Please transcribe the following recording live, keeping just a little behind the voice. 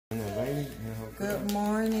Good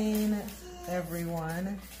morning,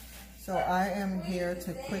 everyone. So I am here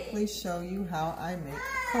to quickly show you how I make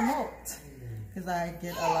kamut, because I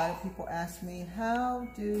get a lot of people ask me, how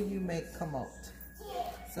do you make kamut?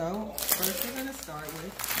 So first we're going to start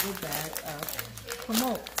with the bag of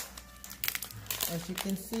kamut. As you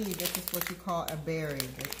can see, this is what you call a berry.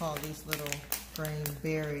 They call these little grain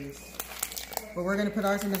berries. But we're going to put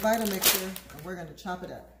ours in the Vitamixer and we're going to chop it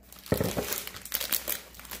up.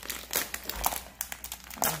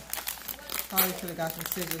 Probably should have got some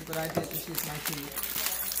scissors, but I did just use my teeth.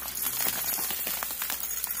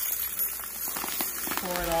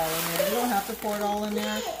 Pour it all in there. You don't have to pour it all in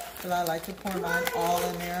there, but I like to pour mine all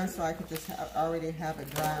in there so I could just already have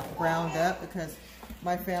it ground up, because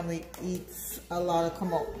my family eats a lot of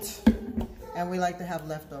kamut and we like to have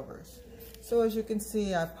leftovers. So as you can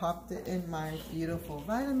see, I popped it in my beautiful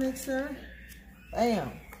Vitamixer.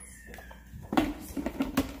 Bam!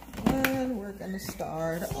 And we're going to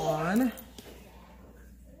start on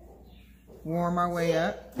warm our way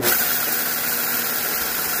up.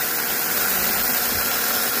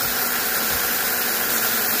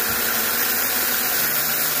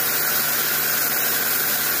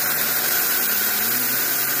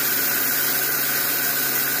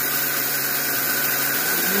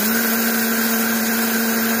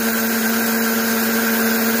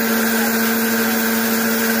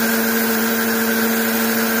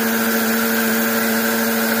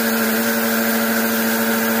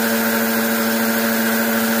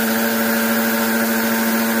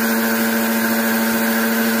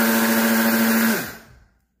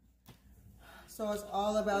 So it's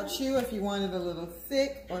all about you, if you want it a little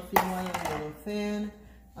thick or if you want it a little thin.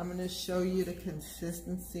 I'm going to show you the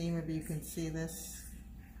consistency. Maybe you can see this.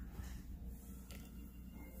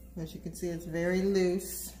 As you can see, it's very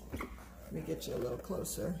loose. Let me get you a little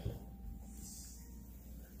closer.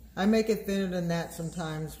 I make it thinner than that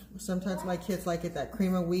sometimes. Sometimes my kids like it that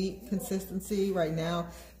cream of wheat consistency. Right now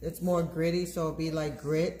it's more gritty, so it'll be like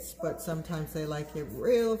grits, but sometimes they like it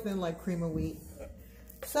real thin like cream of wheat.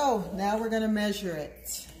 So now we're going to measure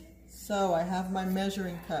it. So I have my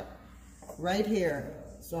measuring cup right here.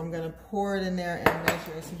 So I'm going to pour it in there and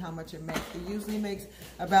measure and see how much it makes. It usually makes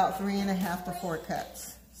about 3.5 to 4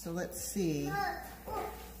 cups. So let's see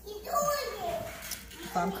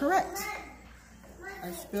if I'm correct.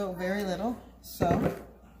 I spilled very little. So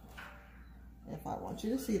if I want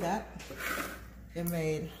you to see that, it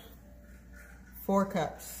made 4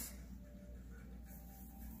 cups.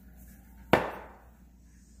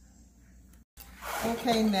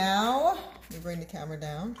 Okay, now, let me bring the camera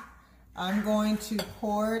down. I'm going to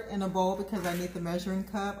pour it in a bowl because I need the measuring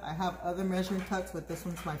cup. I have other measuring cups, but this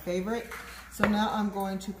one's my favorite. So now I'm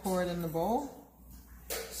going to pour it in the bowl.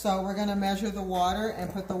 So we're going to measure the water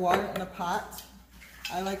and put the water in a pot.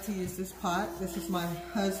 I like to use this pot. This is my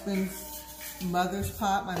husband's mother's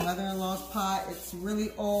pot, my mother-in-law's pot. It's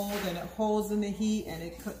really old and it holds in the heat and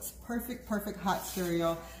it cooks perfect hot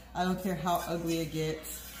cereal. I don't care how ugly it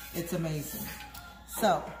gets. It's amazing.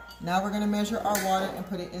 So now we're going to measure our water and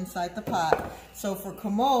put it inside the pot. So for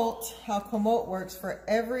kamut, how kamut works, for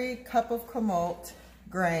every cup of kamut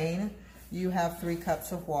grain, you have 3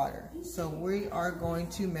 cups of water. So we are going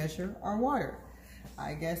to measure our water.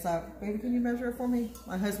 I guess, baby, can you measure it for me?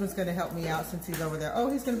 My husband's going to help me out since he's over there. Oh,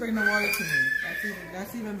 he's going to bring the water to me.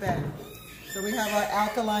 That's even better. So we have our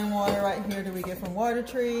alkaline water right here that we get from Water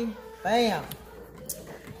Tree. Bam!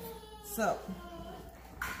 So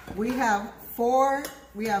we have 4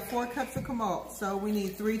 cups of kamut, so we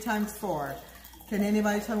need 3 times 4. Can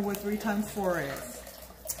anybody tell me what 3 times 4 is?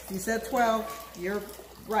 You said 12, you're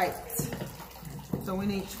right. So we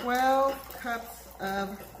need 12 cups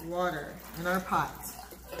of water in our pot.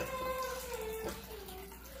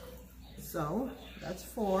 So that's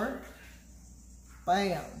 4.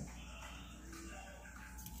 Bam.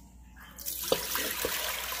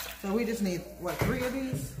 So we just need, what, 3 of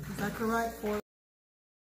these? Is that correct? 4.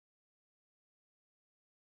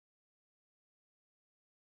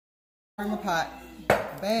 In the pot.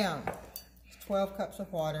 Bam. 12 cups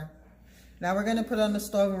of water. Now we're going to put it on the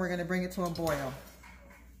stove and we're going to bring it to a boil.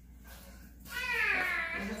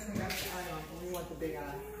 We want the big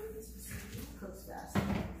eye. Cooks fast.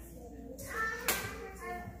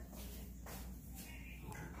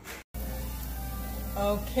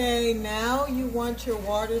 Okay, now you want your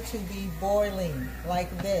water to be boiling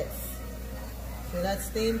like this. See that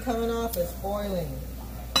steam coming off? It's boiling.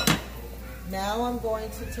 Now I'm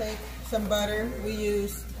going to take some butter. We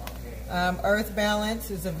use Earth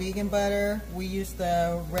Balance, is a vegan butter. We use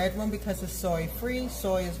the red one because it's soy free.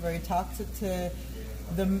 Soy is very toxic to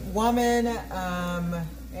the woman.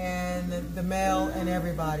 and the male and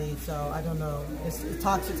everybody. So I don't know, it's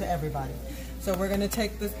toxic to everybody. So we're gonna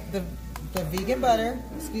take the vegan butter,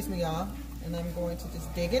 excuse me y'all, and I'm going to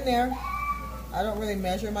just dig in there. I don't really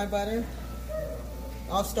measure my butter.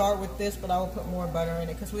 I'll start with this, but I will put more butter in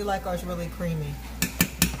it because we like ours really creamy.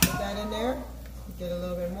 Put that in there, get a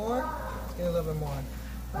little bit more, get a little bit more.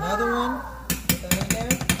 Another one, put that in there.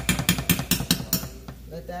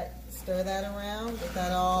 Let that, stir that around, get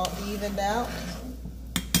that all evened out.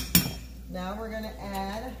 Now we're gonna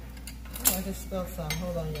add, oh, I just spilled some,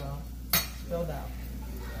 hold on y'all, spilled out.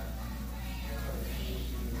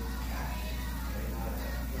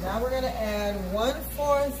 Now we're gonna add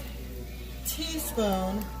 1/4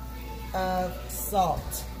 teaspoon of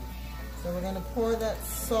salt. So we're gonna pour that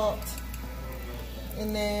salt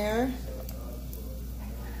in there.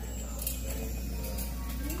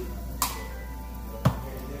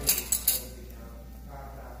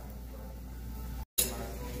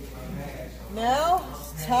 Now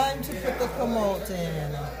it's time to put the kamut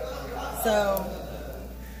in. So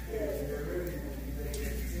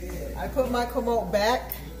I put my kamut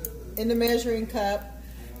back in the measuring cup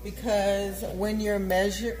because when you're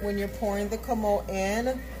pouring the kamut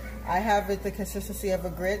in, I have it the consistency of a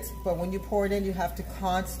grits, but when you pour it in, you have to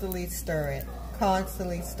constantly stir it,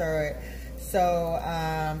 so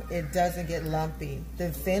it doesn't get lumpy.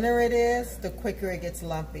 The thinner it is, the quicker it gets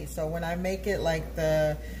lumpy. So when I make it like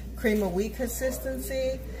the cream of wheat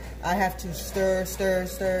consistency, I have to stir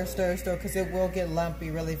because it will get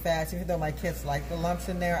lumpy really fast. Even though my kids like the lumps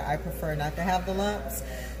in there, I prefer not to have the lumps.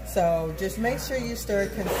 So just make sure you stir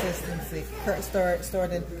it stir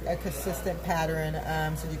it in a consistent pattern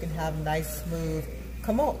so you can have nice smooth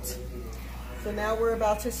kamut. So now we're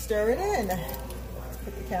about to stir it in. Let's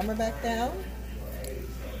put the camera back down.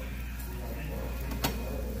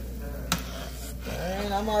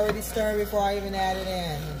 And I'm already stirring before I even add it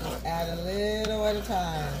in. Just add a little at a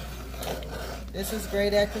time. This is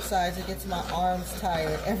great exercise. It gets my arms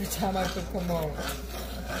tired every time I put kamut.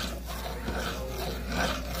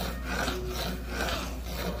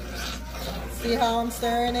 See how I'm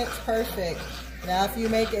stirring it? It's perfect. Now if you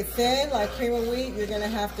make it thin, like cream of wheat, you're gonna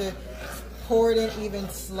have to pour it in even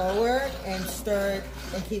slower and stir it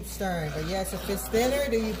and keep stirring. But yes, if it's thinner,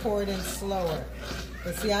 then you pour it in slower.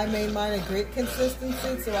 But see, I made mine a grit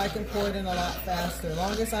consistency so I can pour it in a lot faster, as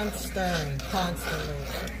long as I'm stirring constantly.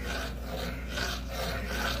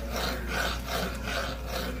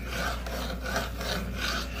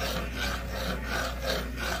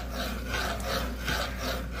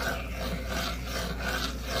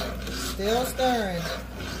 Still stirring.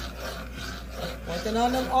 Working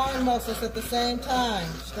on them arm muscles at the same time.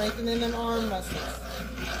 Strengthening them arm muscles.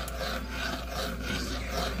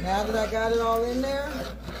 Now that I got it all in there,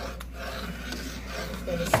 I'm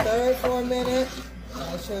going to stir it for a minute.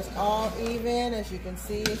 Make sure it's all even. As you can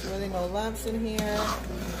see, there's really no lumps in here.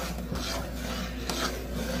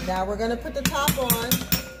 Now we're going to put the top on,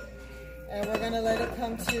 and we're going to let it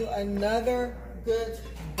come to another good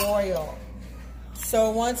boil.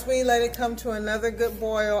 So once we let it come to another good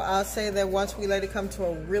boil, I'll say that once we let it come to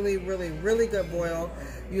a really good boil,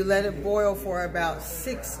 you let it boil for about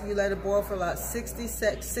 60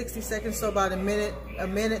 seconds, so about a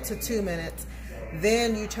minute to 2 minutes.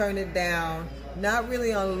 Then you turn it down, not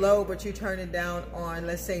really on low, but you turn it down on,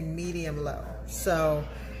 let's say, medium low. So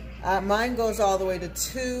mine goes all the way to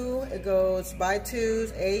 2. It goes by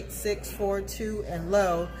 2s, 8, 6, 4, 2, and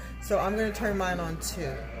low. So I'm going to turn mine on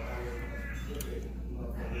 2.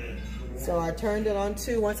 So I turned it on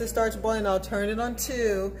 2. Once it starts boiling, I'll turn it on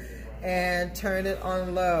 2 and turn it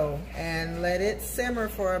on low and let it simmer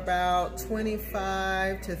for about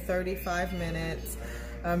 25 to 35 minutes.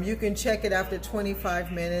 You can check it after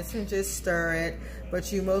 25 minutes and just stir it,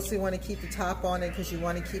 but you mostly want to keep the top on it because you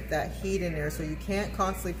want to keep that heat in there. So you can't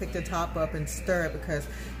constantly pick the top up and stir it because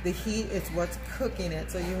the heat is what's cooking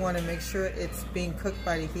it. So you want to make sure it's being cooked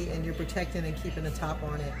by the heat and you're protecting and keeping the top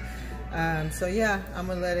on it. So yeah, I'm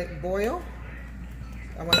gonna let it boil.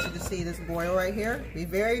 I want you to see this boil right here. Be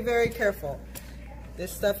very careful.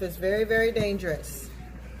 This stuff is very dangerous.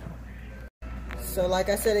 So like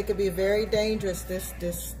I said, it could be very dangerous. This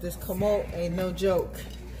kamut ain't no joke.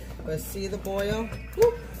 But see the boil?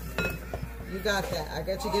 Whoop. You got that. I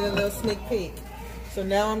got you get a little sneak peek. So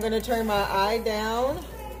now I'm gonna turn my eye down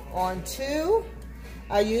on 2.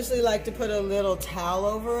 I usually like to put a little towel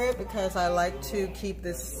over it because I like to keep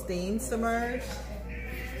this steam submerged.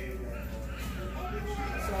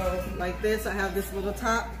 So like this, I have this little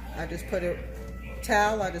top. I just put it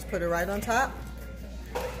right on top.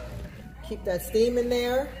 Keep that steam in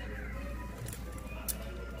there.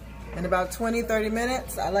 in about 20-30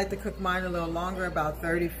 minutes. I like to cook mine a little longer, about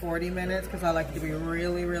 30-40 minutes, because I like it to be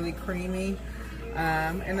really, really creamy.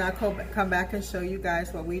 And I'll come back and show you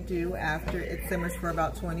guys what we do after it simmers for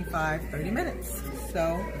about 25-30 minutes.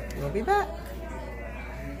 So we'll be back.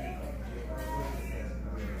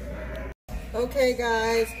 Okay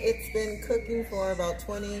guys, it's been cooking for about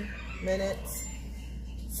 20 minutes.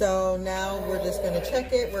 So now we're just gonna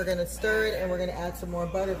check it, we're gonna stir it, and we're gonna add some more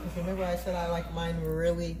butter, because remember I said I like mine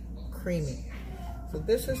really creamy. So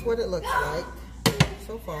this is what it looks like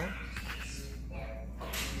so far.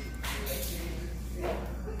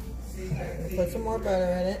 Put some more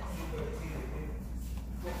butter in it.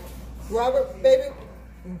 Robert, baby,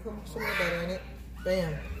 put some more butter in it.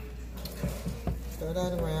 Bam. Stir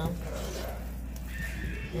that around.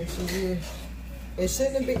 Make sure it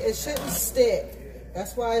shouldn't stick.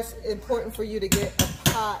 That's why it's important for you to get a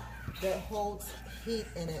pot that holds heat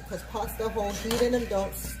in it, because pots that hold heat in them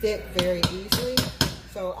don't stick very easily.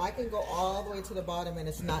 So I can go all the way to the bottom and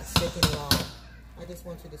it's not sticking at all. I just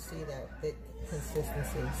want you to see that thick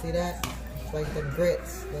consistency. See that? It's like the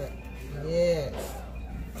grits. Look. Yes.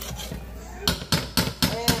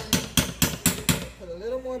 And put a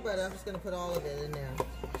little more butter. I'm just going to put all of it in there.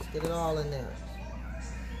 Just get it all in there.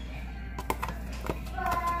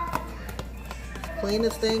 Clean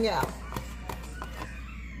this thing out.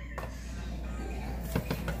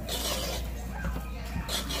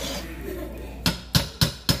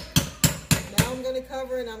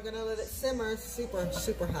 Cover it, I'm gonna let it simmer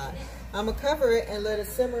super hot. I'm gonna cover it and let it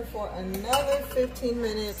simmer for another 15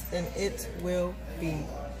 minutes and it will be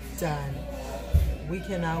done. We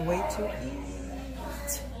cannot wait to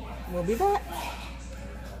eat. We'll be back.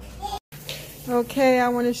 Okay, I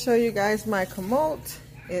want to show you guys my kamut.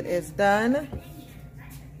 It is done.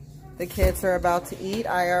 The kids are about to eat.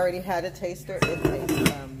 I already had a taster. It tastes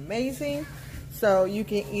amazing. So you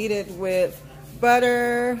can eat it with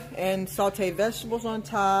butter and sauteed vegetables on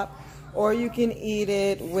top, or you can eat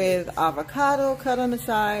it with avocado cut on the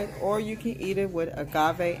side, or you can eat it with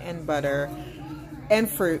agave and butter and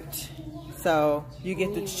fruit. So you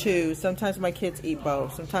get to choose. Sometimes my kids eat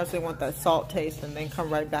both. Sometimes they want that salt taste and then come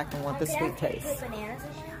right back and want the sweet taste.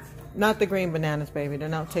 Not the green bananas, baby. They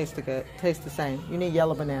don't taste good. Taste the same. You need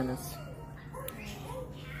yellow bananas.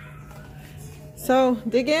 So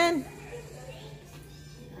dig in.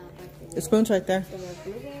 The spoon's right there.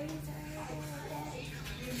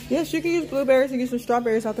 Yes, you can use blueberries and use some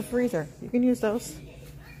strawberries out the freezer. You can use those.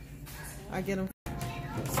 I get them.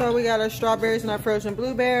 So we got our strawberries and our frozen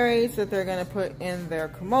blueberries that they're gonna put in their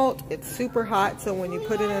kamut. It's super hot, so when you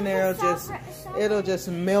put it in there, it'll just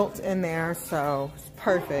melt in there. So it's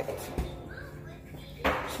perfect.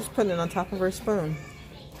 She's putting it on top of her spoon.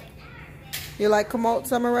 You like kamut,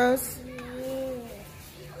 Summer Rose?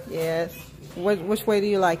 Yes. Which way do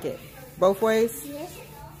you like it? Both ways? Yes,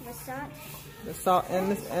 the salt. The salt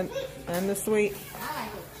and the sweet. I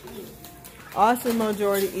like it sweet. Awesome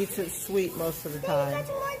majority eats it sweet most of the time. That's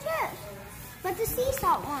more good. But the sea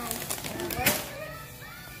salt one.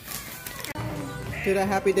 Do that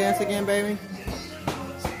happy dance again, baby.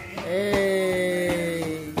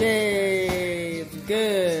 Hey, yay, it's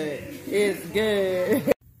good. It's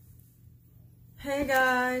good. Hey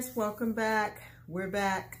guys, welcome back. We're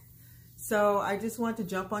back. So I just want to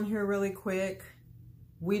jump on here really quick.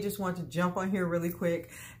 We just want to jump on here really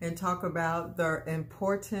quick and talk about the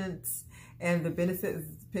importance and the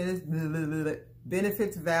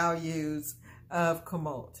benefits values of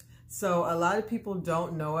kamut. So a lot of people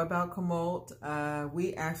don't know about kamut.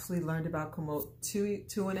 We actually learned about kamut two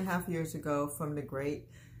and a half years ago from the great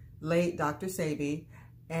late Dr. Sabi.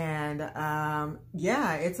 And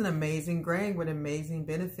yeah, it's an amazing grain with amazing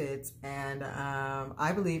benefits. And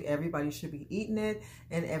I believe everybody should be eating it,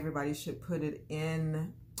 and everybody should put it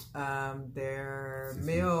in their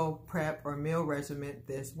meal prep or meal regimen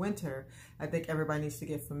this winter. I think everybody needs to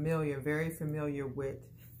get very familiar with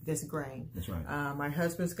this grain. That's right. My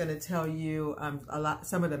husband's going to tell you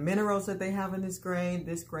some of the minerals that they have in this grain.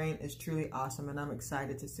 This grain is truly awesome, and I'm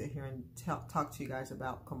excited to sit here and talk to you guys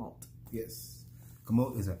about kamut. Yes.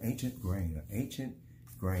 Kamut is an ancient grain, I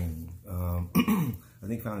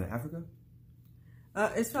think found in Africa.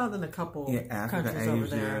 It's found in a couple Africa, countries over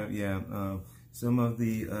there. Yeah, some of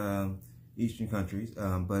the eastern countries,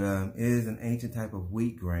 but it is an ancient type of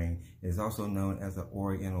wheat grain. It's also known as the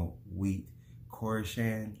Oriental wheat,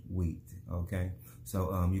 Khorasan wheat. Okay,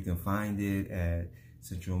 so you can find it at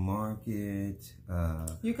Central Market.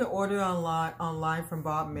 You can order online from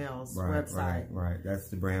Bob Mills website. Right. That's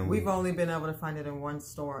the brand. We've only been able to find it in one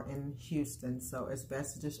store in Houston, so it's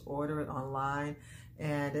best to just order it online.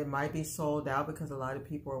 And it might be sold out because a lot of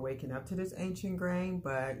people are waking up to this ancient grain.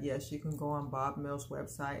 But yes, you can go on Bob Mills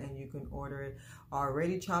website and you can order it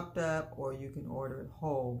already chopped up, or you can order it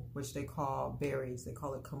whole, which they call berries. They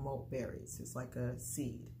call it Kamut berries. It's like a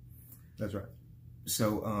seed. That's right.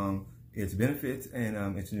 So its benefits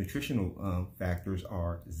and its nutritional factors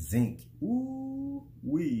are zinc. Ooh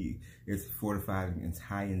wee! It's fortified and it's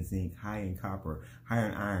high in zinc, high in copper, high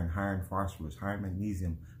in iron, high in phosphorus, high in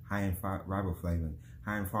magnesium, high in riboflavin,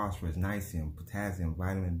 high in phosphorus, niacin, potassium,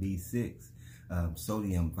 vitamin B6,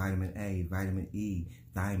 sodium, vitamin A, vitamin E,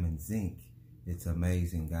 diamond, zinc. It's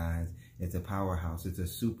amazing, guys. It's a powerhouse. It's a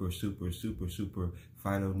super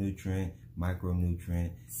phytonutrient,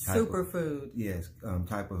 micronutrient. Superfood. Yes,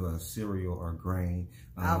 type of a cereal or grain.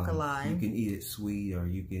 Alkaline. You can eat it sweet, or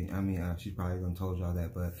you can, I mean, she probably done told y'all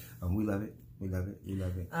that, but we love it. We love it. We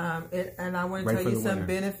love it. And I want to tell you some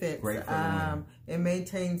benefits. It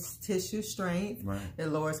maintains tissue strength. Right. It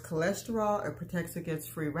lowers cholesterol. It protects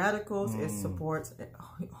against free radicals. It supports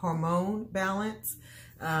hormone balance,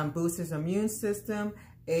 boosts his immune system,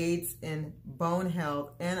 aids in bone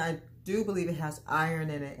health, and I do believe it has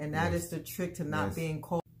iron in it, and that is the trick to not being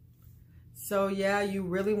cold. So yeah, you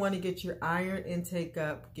really want to get your iron intake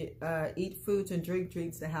up. Eat foods and drink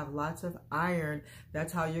drinks that have lots of iron.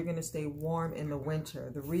 That's how you're going to stay warm in the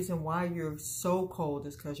winter. The reason why you're so cold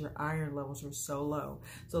is because your iron levels are so low.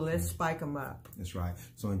 So let's spike them up. That's right.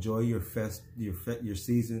 So enjoy your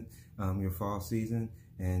season, your fall season,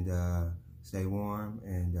 and stay warm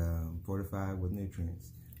and fortified with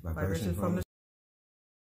nutrients. Vibration from the